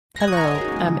Hello,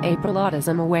 I'm April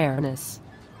Autism Awareness.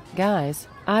 Guys,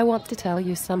 I want to tell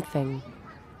you something.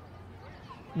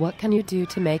 What can you do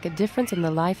to make a difference in the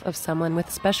life of someone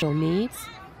with special needs?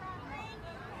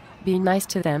 Be nice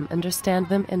to them, understand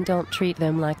them, and don't treat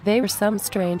them like they are some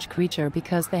strange creature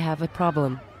because they have a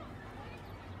problem.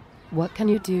 What can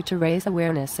you do to raise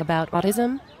awareness about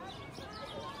autism?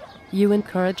 You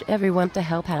encourage everyone to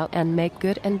help out and make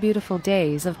good and beautiful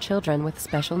days of children with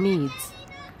special needs.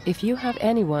 If you have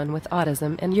anyone with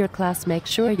autism in your class, make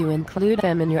sure you include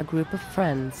them in your group of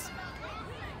friends.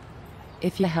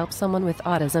 If you help someone with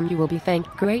autism, you will be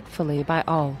thanked gratefully by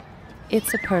all.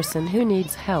 It's a person who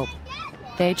needs help.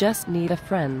 They just need a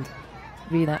friend.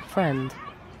 Be that friend.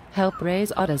 Help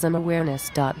raise autism awareness.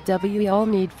 We all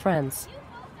need friends.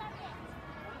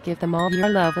 Give them all your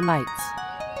love and lights.